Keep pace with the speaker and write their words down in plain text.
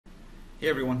Hey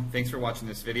everyone, thanks for watching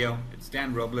this video. It's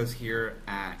Dan Robles here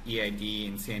at EID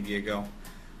in San Diego.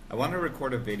 I want to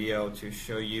record a video to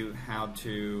show you how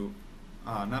to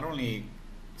not only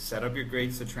set up your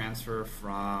grades to transfer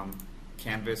from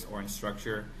Canvas or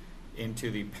Instructure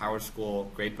into the PowerSchool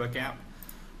Gradebook app,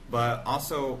 but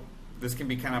also this can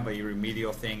be kind of a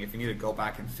remedial thing if you need to go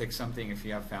back and fix something if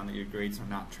you have found that your grades are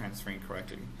not transferring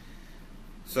correctly.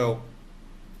 So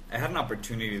I had an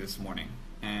opportunity this morning.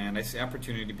 And I say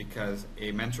opportunity because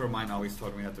a mentor of mine always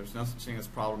told me that there's no such thing as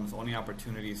problems, only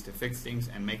opportunities to fix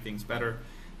things and make things better.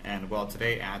 And well,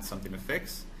 today I had something to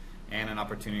fix and an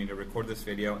opportunity to record this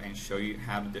video and show you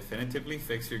how to definitively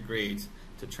fix your grades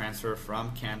to transfer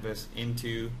from Canvas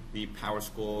into the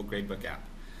PowerSchool Gradebook app.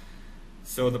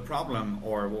 So the problem,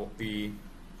 or the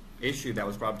issue that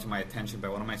was brought to my attention by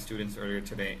one of my students earlier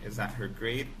today, is that her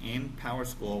grade in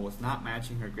PowerSchool was not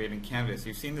matching her grade in Canvas.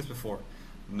 You've seen this before.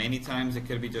 Many times it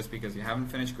could be just because you haven't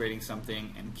finished grading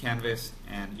something in Canvas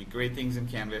and you grade things in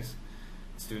Canvas.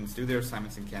 Students do their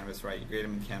assignments in Canvas, right? You grade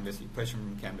them in Canvas, you push them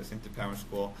from Canvas into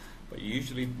PowerSchool, but you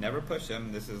usually never push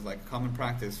them. This is like common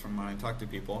practice from when I talk to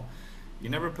people. You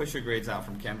never push your grades out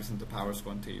from Canvas into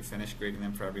PowerSchool until you finish grading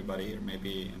them for everybody, or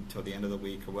maybe until the end of the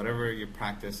week, or whatever your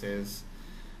practice is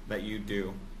that you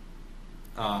do.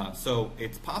 So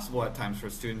it's possible at times for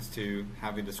students to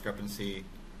have a discrepancy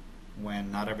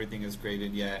when not everything is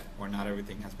graded yet, or not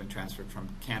everything has been transferred from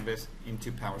Canvas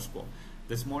into PowerSchool.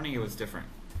 This morning it was different.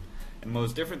 And what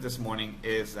was different this morning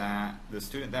is that the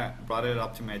student that brought it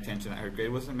up to my attention that her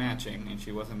grade wasn't matching and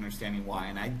she wasn't understanding why,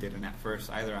 and I didn't at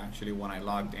first either actually when I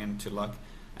logged in to look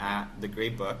at the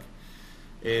gradebook,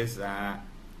 is that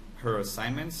her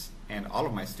assignments, and all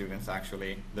of my students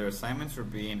actually, their assignments were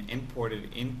being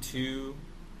imported into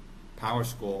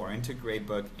PowerSchool or into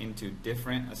Gradebook into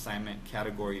different assignment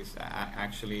categories that I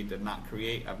actually did not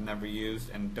create, I've never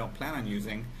used, and don't plan on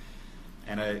using.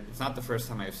 And it's not the first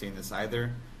time I've seen this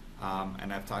either.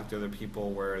 And I've talked to other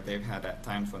people where they've had at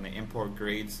times when they import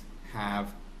grades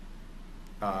have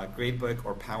Gradebook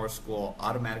or PowerSchool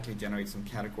automatically generate some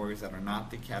categories that are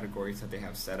not the categories that they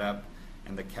have set up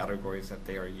and the categories that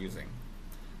they are using.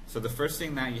 So the first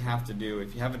thing that you have to do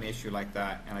if you have an issue like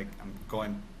that, and I'm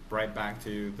going right back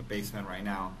to the basement right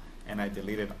now, and I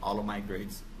deleted all of my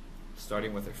grades,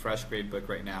 starting with a fresh gradebook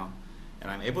right now. And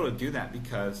I'm able to do that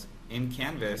because in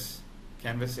Canvas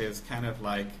is kind of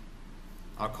like,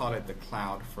 I'll call it the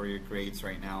cloud for your grades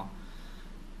right now.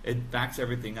 It backs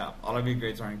everything up. All of your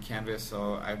grades are in Canvas,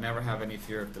 so I never have any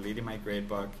fear of deleting my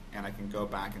gradebook, and I can go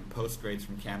back and post grades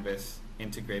from Canvas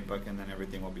into Gradebook, and then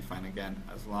everything will be fine again,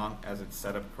 as long as it's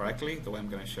set up correctly the way I'm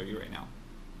going to show you right now.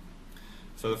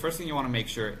 So the first thing you want to make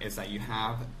sure is that you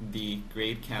have the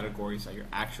grade categories that you're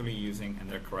actually using and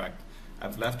they're correct.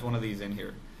 I've left one of these in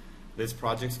here. This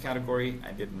projects category,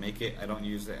 I didn't make it, I don't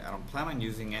use it, I don't plan on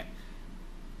using it.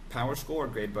 PowerSchool or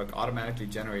Gradebook automatically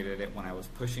generated it when I was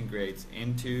pushing grades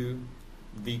into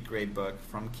the Gradebook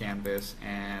from Canvas,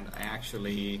 and I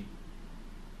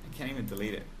can't even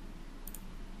delete it.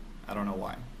 I don't know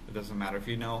why. It doesn't matter. If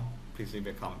you know, please leave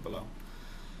a comment below.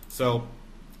 So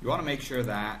you want to make sure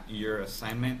that your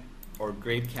assignment or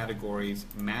grade categories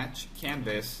match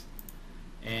Canvas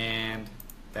and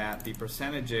that the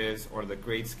percentages or the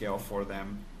grade scale for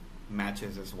them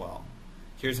matches as well.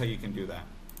 Here's how you can do that.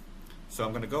 So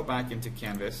I'm going to go back into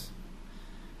Canvas,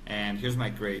 and here's my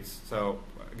grades. So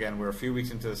again, we're a few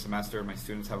weeks into the semester. My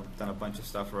students have done a bunch of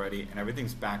stuff already, and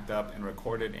everything's backed up and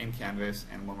recorded in Canvas.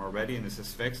 And when we're ready and this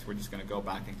is fixed, we're just going to go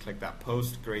back and click that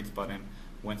Post Grades button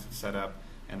once it's set up,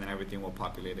 and then everything will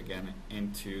populate again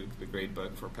into the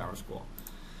gradebook for PowerSchool.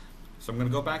 So I'm going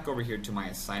to go back over here to my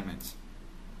assignments,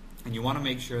 and you want to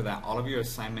make sure that all of your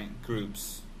assignment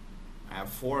groups, I have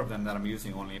 4 of them that I'm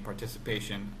using only: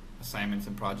 participation, assignments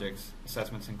and projects,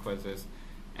 assessments and quizzes,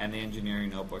 and the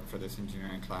engineering notebook for this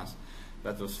engineering class,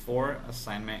 that those 4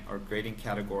 assignment or grading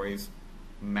categories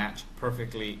match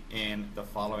perfectly in the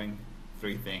following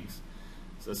 3 things.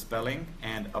 So spelling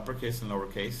and uppercase and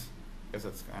lowercase, because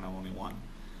that's kind of only one.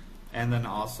 And then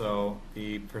also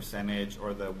the percentage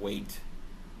or the weight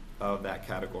of that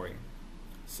category.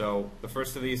 So the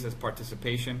first of these is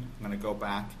participation. I'm going to go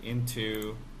back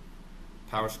into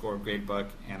PowerSchool Gradebook,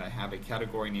 and I have a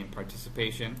category named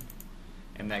participation.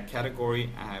 In that category,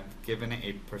 I have given it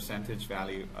a percentage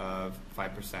value of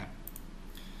 5%.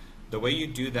 The way you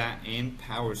do that in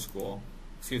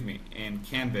in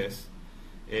Canvas,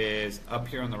 is up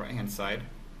here on the right hand side,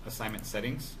 assignment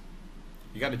settings.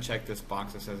 You got to check this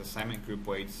box that says assignment group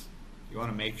weights. You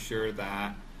want to make sure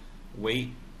that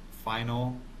weight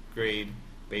final grade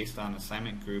based on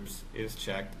assignment groups is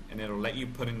checked, and it'll let you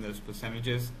put in those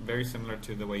percentages very similar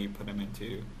to the way you put them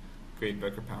into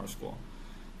Gradebook or PowerSchool.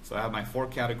 So I have my 4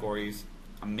 categories.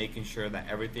 I'm making sure that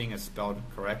everything is spelled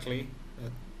correctly.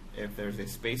 If there's a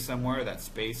space somewhere, that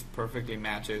space perfectly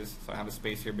matches. So I have a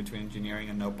space here between engineering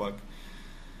and notebook.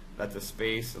 That's a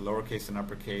space, the lowercase and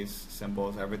uppercase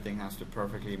symbols, everything has to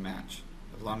perfectly match.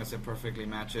 As long as it perfectly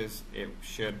matches, it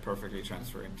should perfectly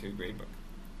transfer into Gradebook.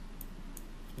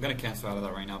 I'm going to cancel out of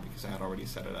that right now because I had already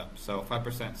set it up. So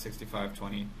 5%, 65,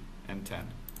 20, and 10.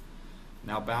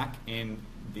 Now back in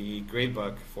the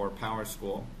Gradebook for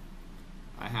PowerSchool,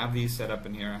 I have these set up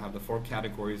in here. I have the 4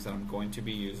 categories that I'm going to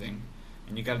be using.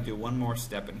 And you got to do one more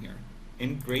step in here.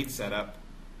 In grade setup,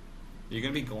 you're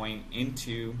going to be going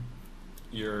into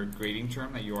your grading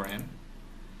term that you are in,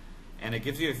 and it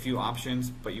gives you a few options,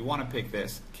 but you want to pick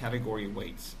this, category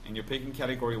weights. And you're picking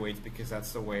category weights because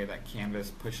that's the way that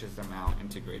Canvas pushes them out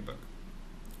into Gradebook.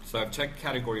 So I've checked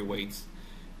category weights,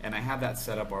 and I have that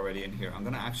set up already in here. I'm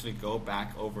going to actually go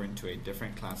back over into a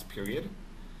different class period,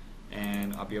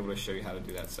 and I'll be able to show you how to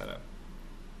do that setup.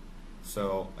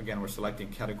 So again, we're selecting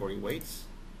category weights,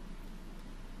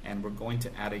 and we're going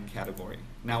to add a category.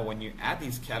 Now when you add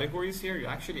these categories here, you're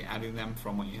actually adding them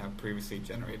from what you have previously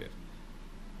generated.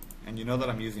 And you know that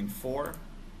I'm using 4,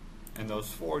 and those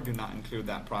 4 do not include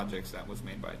that project that was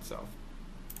made by itself.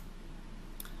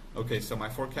 Okay, so my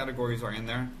 4 categories are in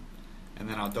there, and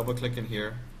then I'll double click in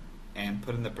here and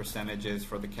put in the percentages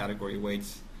for the category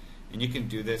weights. And you can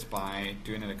do this by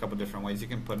doing it a couple different ways. You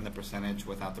can put in the percentage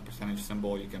without the percentage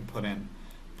symbol. You can put in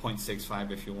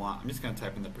 0.65 if you want. I'm just going to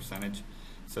type in the percentage.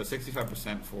 So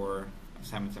 65% for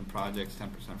assignments and projects,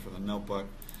 10% for the notebook.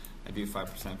 I do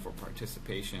 5% for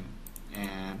participation,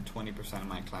 and 20% of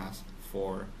my class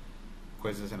for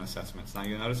quizzes and assessments. Now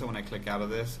you'll notice that when I click out of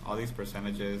this, all these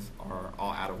percentages are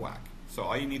all out of whack. So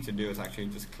all you need to do is actually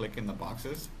just click in the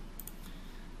boxes,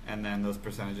 and then those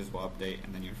percentages will update,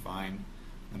 and then you're fine.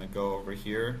 I'm going to go over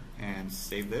here and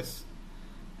save this,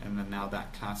 and then now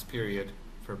that class period,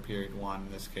 for period 1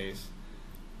 in this case,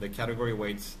 the category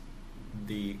weights,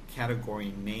 the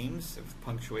category names of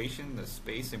punctuation, the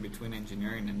space in between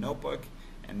engineering and notebook,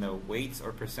 and the weights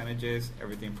or percentages,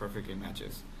 everything perfectly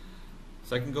matches.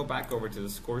 So I can go back over to the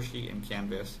score sheet in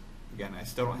Canvas. Again, I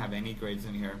still don't have any grades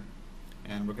in here,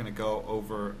 and we're going to go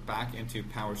over back into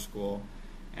PowerSchool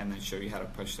and then show you how to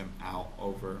push them out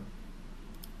over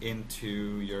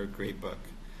into your Gradebook.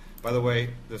 By the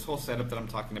way, this whole setup that I'm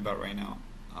talking about right now,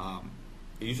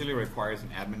 it usually requires an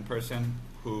admin person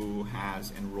who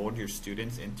has enrolled your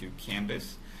students into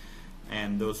Canvas,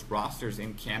 and those rosters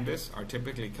in Canvas are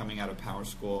typically coming out of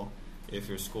PowerSchool if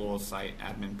your school site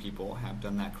admin people have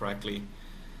done that correctly.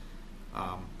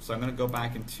 So I'm going to go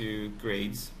back into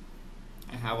grades.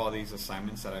 I have all these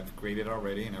assignments that I've graded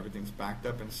already, and everything's backed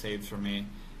up and saved for me.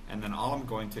 And then all I'm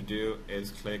going to do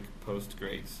is click Post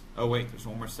Grades. Oh wait, there's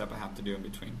one more step I have to do in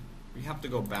between. We have to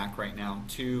go back right now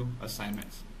to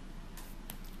Assignments.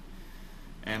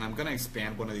 And I'm going to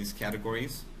expand one of these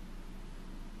categories.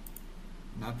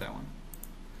 Not that one.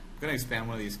 I'm going to expand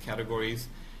one of these categories,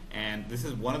 and this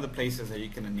is one of the places that you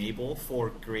can enable for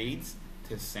grades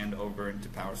to send over into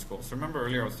PowerSchool. So remember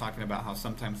earlier I was talking about how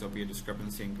sometimes there'll be a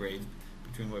discrepancy in grades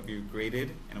between what you've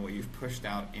graded and what you've pushed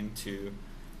out into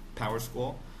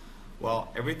PowerSchool.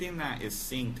 Well, everything that is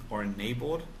synced or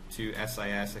enabled to SIS,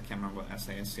 I can't remember what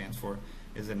SIS stands for,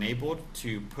 is enabled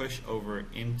to push over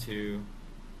into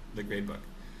the gradebook.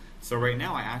 So right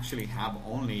now I actually have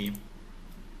only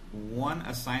one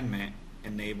assignment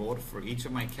enabled for each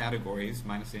of my categories,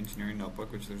 minus the engineering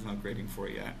notebook, which there's no grading for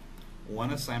yet. One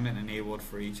assignment enabled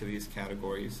for each of these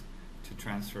categories to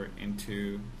transfer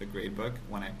into the gradebook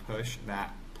when I push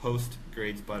that Post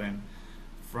Grades button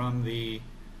from the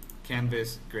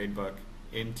Canvas gradebook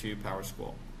into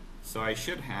PowerSchool. So I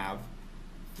should have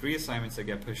 3 assignments that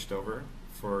get pushed over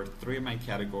for 3 of my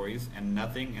categories and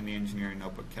nothing in the engineering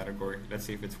notebook category. Let's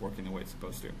see if it's working the way it's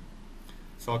supposed to.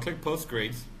 So I'll click Post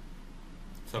Grades.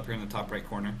 It's up here in the top right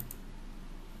corner.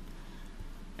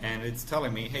 And it's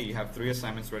telling me, hey, you have 3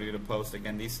 assignments ready to post.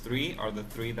 Again, these 3 are the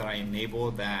 3 that I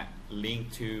enabled that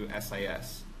link to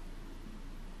SIS.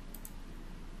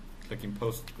 Clicking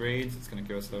Post Grades, it's going to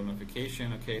give us a little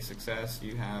notification. Okay, success,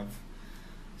 you have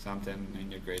something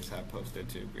and your grades have posted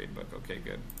to Gradebook. Okay,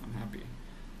 good, I'm happy.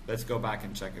 Let's go back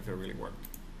and check if it really worked.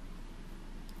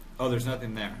 Oh, there's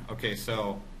nothing there. Okay,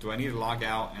 so do I need to log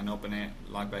out and open it,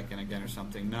 log back in again or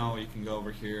something? No, you can go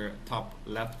over here, top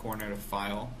left corner to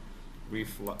File,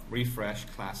 refresh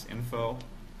class info,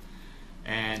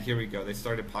 and here we go, they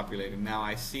started populating. Now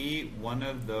I see one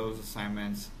of those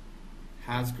assignments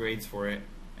has grades for it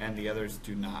and the others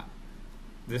do not.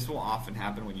 This will often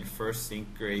happen when you first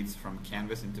sync grades from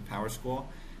Canvas into PowerSchool,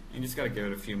 and you just got to give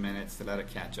it a few minutes to let it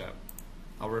catch up.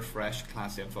 I'll refresh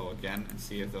class info again and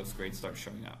see if those grades start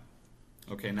showing up.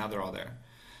 Okay, now they're all there.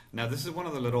 Now this is one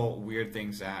of the little weird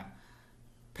things that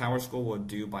PowerSchool will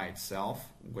do by itself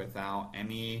without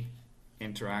any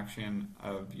interaction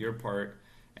of your part,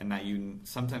 and that you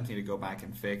sometimes need to go back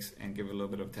and fix and give it a little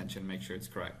bit of attention, make sure it's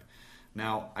correct.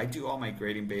 Now, I do all my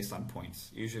grading based on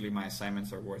points. Usually my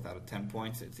assignments are worth out of 10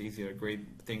 points. It's easier to grade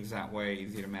things that way,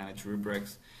 easier to manage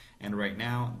rubrics. And right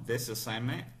now, this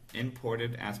assignment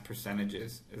imported as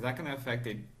percentages. Is that going to affect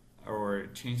it or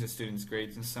change the student's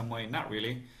grades in some way? Not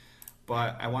really,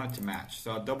 but I want it to match.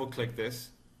 So I'll double click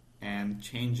this and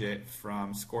change it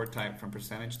from score type from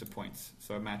percentage to points,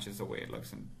 so it matches the way it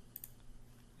looks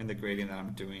in the grading that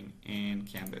I'm doing in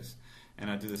Canvas. And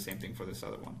I'll do the same thing for this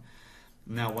other one.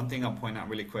 Now, one thing I'll point out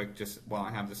really quick, just while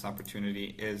I have this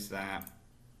opportunity, is that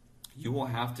you will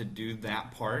have to do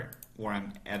that part where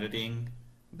I'm editing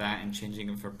that and changing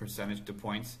it from percentage to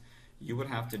points. You would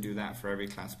have to do that for every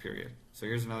class period. So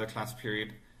here's another class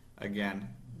period. Again,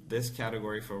 this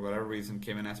category for whatever reason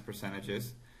came in as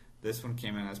percentages. This one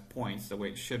came in as points, the way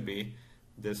it should be.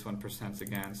 This one percents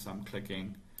again, so I'm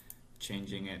clicking,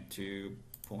 changing it to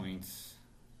points,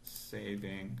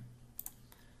 saving,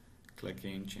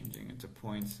 clicking, changing it to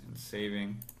points, and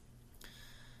saving.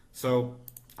 So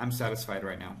I'm satisfied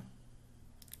right now.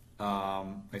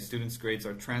 My students' grades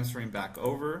are transferring back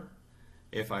over.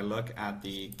 If I look at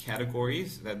the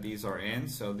categories that these are in,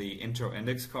 so the intro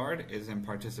index card is in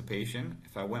participation.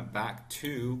 If I went back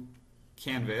to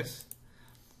Canvas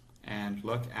and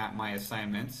look at my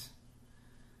assignments,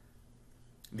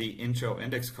 the intro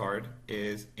index card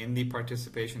is in the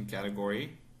participation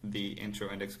category. The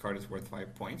intro index card is worth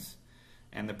 5 points,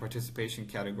 and the participation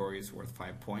category is worth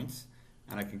 5 points.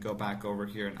 And I can go back over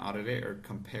here and audit it or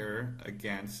compare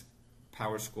against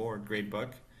PowerSchool or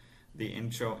Gradebook. The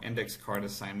intro index card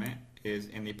assignment is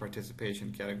in the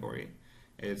participation category.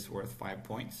 It's worth 5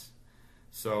 points.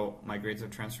 So my grades are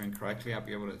transferring correctly. I'll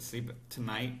be able to sleep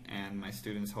tonight, and my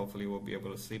students hopefully will be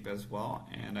able to sleep as well,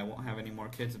 and I won't have any more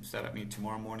kids upset at me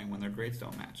tomorrow morning when their grades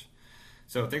don't match.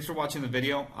 So thanks for watching the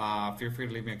video. Feel free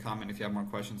to leave me a comment if you have more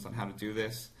questions on how to do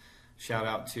this. Shout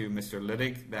out to Mr.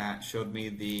 Liddick that showed me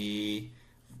the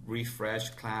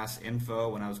refresh class info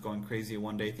when I was going crazy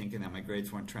one day thinking that my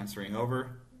grades weren't transferring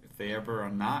over. If they ever are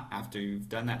not, after you've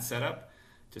done that setup,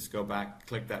 just go back,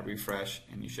 click that refresh,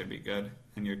 and you should be good,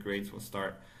 and your grades will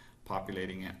start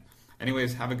populating it.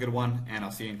 Anyways, have a good one, and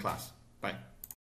I'll see you in class. Bye.